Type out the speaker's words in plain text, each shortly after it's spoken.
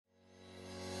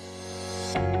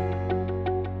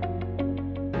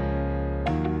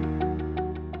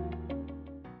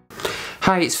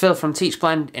Hi, it's Phil from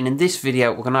Teachblend, and in this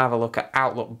video we're going to have a look at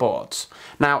Outlook boards.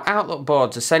 Now, Outlook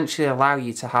boards essentially allow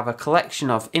you to have a collection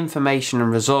of information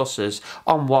and resources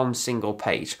on one single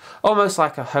page, almost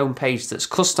like a home page that's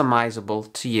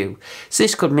customizable to you. So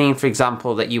this could mean, for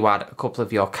example, that you add a couple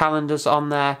of your calendars on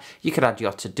there, you could add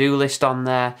your to-do list on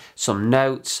there, some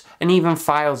notes, and even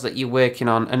files that you're working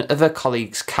on and other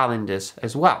colleagues' calendars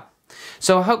as well.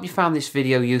 So I hope you found this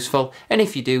video useful, and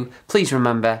if you do, please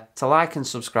remember to like and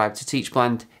subscribe to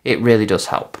Teachblend. It really does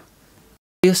help.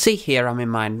 You'll see here I'm in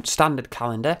my standard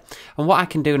calendar, and what I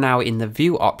can do now in the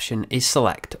view option is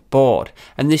select board,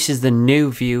 and this is the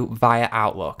new view via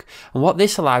Outlook. And what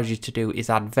this allows you to do is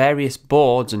add various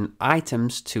boards and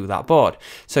items to that board.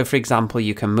 So for example,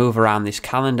 you can move around this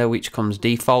calendar which comes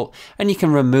default, and you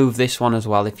can remove this one as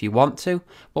well if you want to.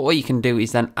 But what you can do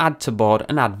is then add to board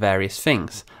and add various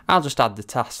things. I'll just add the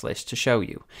task list to show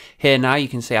you. Here now you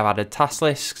can see I've added task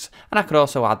lists, and I could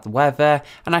also add the weather,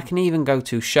 and I can even go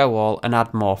to show all and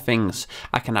add more things.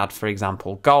 I can add, for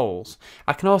example, goals.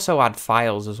 I can also add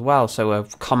files as well, so a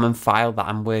common file that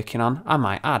I'm working on I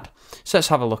might add. So let's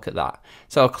have a look at that.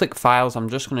 So I'll click files, I'm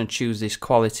just going to choose this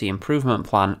quality improvement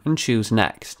plan and choose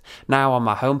next. Now on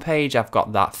my home page I've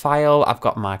got that file, I've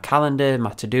got my calendar,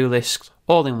 my to-do list,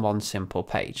 all in one simple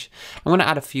page. I'm going to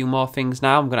add a few more things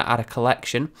now. I'm going to add a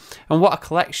collection, and what a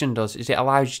collection does is it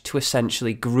allows you to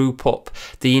essentially group up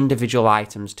the individual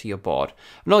items to your board.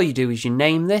 And all you do is you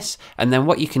name this, and then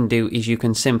what you can do is you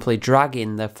can simply drag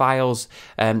in the files,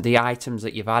 the items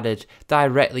that you've added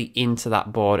directly into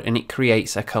that board, and it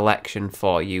creates a collection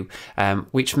for you,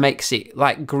 which makes it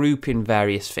like grouping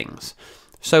various things.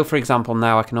 So for example,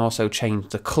 now I can also change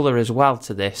the colour as well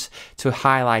to this to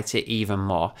highlight it even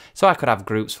more. So I could have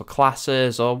groups for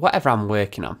classes or whatever I'm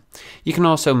working on. You can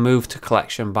also move to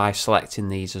collection by selecting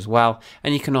these as well,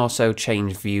 and you can also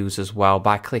change views as well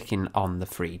by clicking on the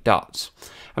three dots.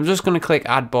 I'm just going to click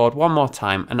add board one more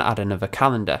time and add another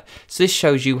calendar. So this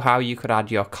shows you how you could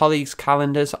add your colleagues'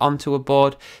 calendars onto a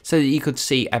board so that you could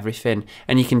see everything,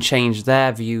 and you can change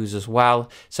their views as well.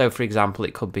 So for example,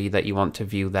 it could be that you want to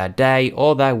view their day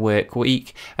or their work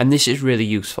week, and this is really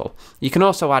useful. You can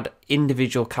also add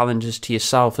individual calendars to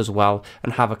yourself as well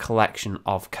and have a collection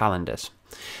of calendars.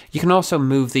 You can also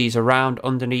move these around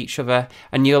under each other,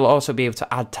 and you'll also be able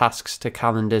to add tasks to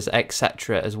calendars,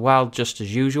 etc. as well, just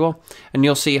as usual. And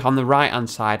you'll see on the right hand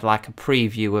side like a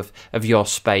preview of your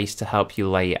space to help you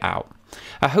lay it out.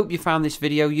 I hope you found this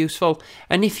video useful,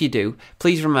 and if you do,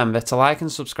 please remember to like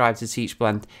and subscribe to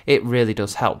Teachblend. It really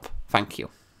does help. Thank you.